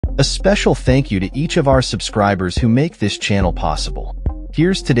A special thank you to each of our subscribers who make this channel possible.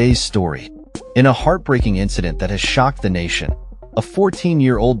 Here's today's story. In a heartbreaking incident that has shocked the nation, a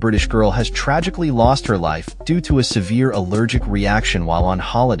 14-year-old British girl has tragically lost her life due to a severe allergic reaction while on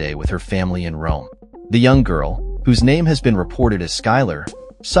holiday with her family in Rome. The young girl, whose name has been reported as Skylar,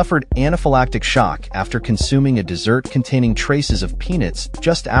 suffered anaphylactic shock after consuming a dessert containing traces of peanuts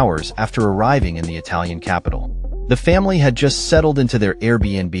just hours after arriving in the Italian capital. The family had just settled into their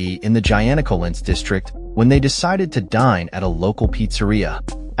Airbnb in the Giannicolense district when they decided to dine at a local pizzeria.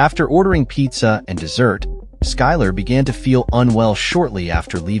 After ordering pizza and dessert, Skylar began to feel unwell shortly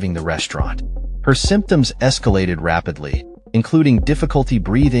after leaving the restaurant. Her symptoms escalated rapidly, including difficulty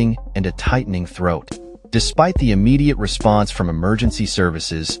breathing and a tightening throat. Despite the immediate response from emergency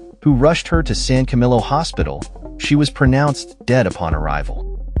services, who rushed her to San Camillo Hospital, she was pronounced dead upon arrival.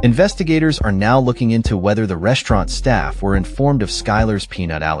 Investigators are now looking into whether the restaurant staff were informed of Skylar's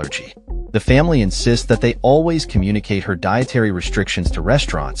peanut allergy. The family insists that they always communicate her dietary restrictions to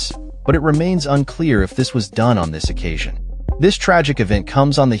restaurants, but it remains unclear if this was done on this occasion. This tragic event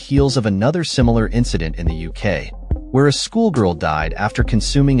comes on the heels of another similar incident in the UK, where a schoolgirl died after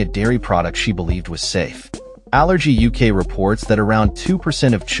consuming a dairy product she believed was safe. Allergy UK reports that around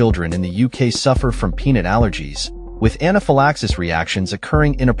 2% of children in the UK suffer from peanut allergies, with anaphylaxis reactions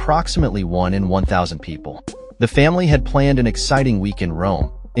occurring in approximately 1 in 1,000 people. The family had planned an exciting week in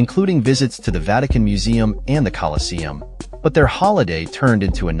Rome, including visits to the Vatican Museum and the Colosseum, but their holiday turned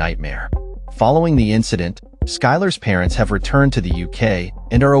into a nightmare. Following the incident, Skylar's parents have returned to the UK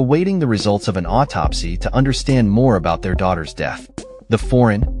and are awaiting the results of an autopsy to understand more about their daughter's death. The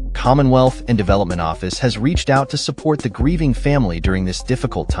Foreign, Commonwealth and Development Office has reached out to support the grieving family during this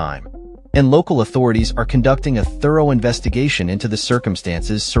difficult time, and local authorities are conducting a thorough investigation into the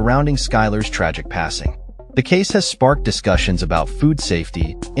circumstances surrounding Skylar's tragic passing. The case has sparked discussions about food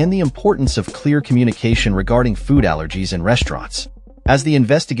safety and the importance of clear communication regarding food allergies in restaurants. As the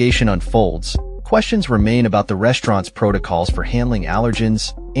investigation unfolds, questions remain about the restaurant's protocols for handling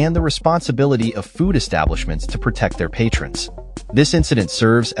allergens and the responsibility of food establishments to protect their patrons. This incident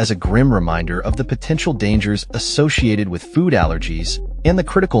serves as a grim reminder of the potential dangers associated with food allergies and the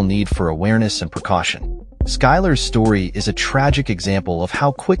critical need for awareness and precaution. Skylar's story is a tragic example of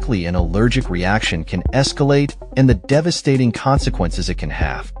how quickly an allergic reaction can escalate and the devastating consequences it can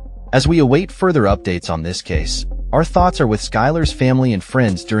have. As we await further updates on this case, our thoughts are with Skylar's family and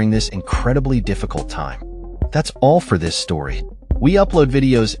friends during this incredibly difficult time. That's all for this story. We upload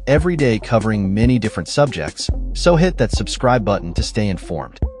videos every day covering many different subjects, so hit that subscribe button to stay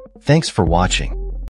informed. Thanks for watching.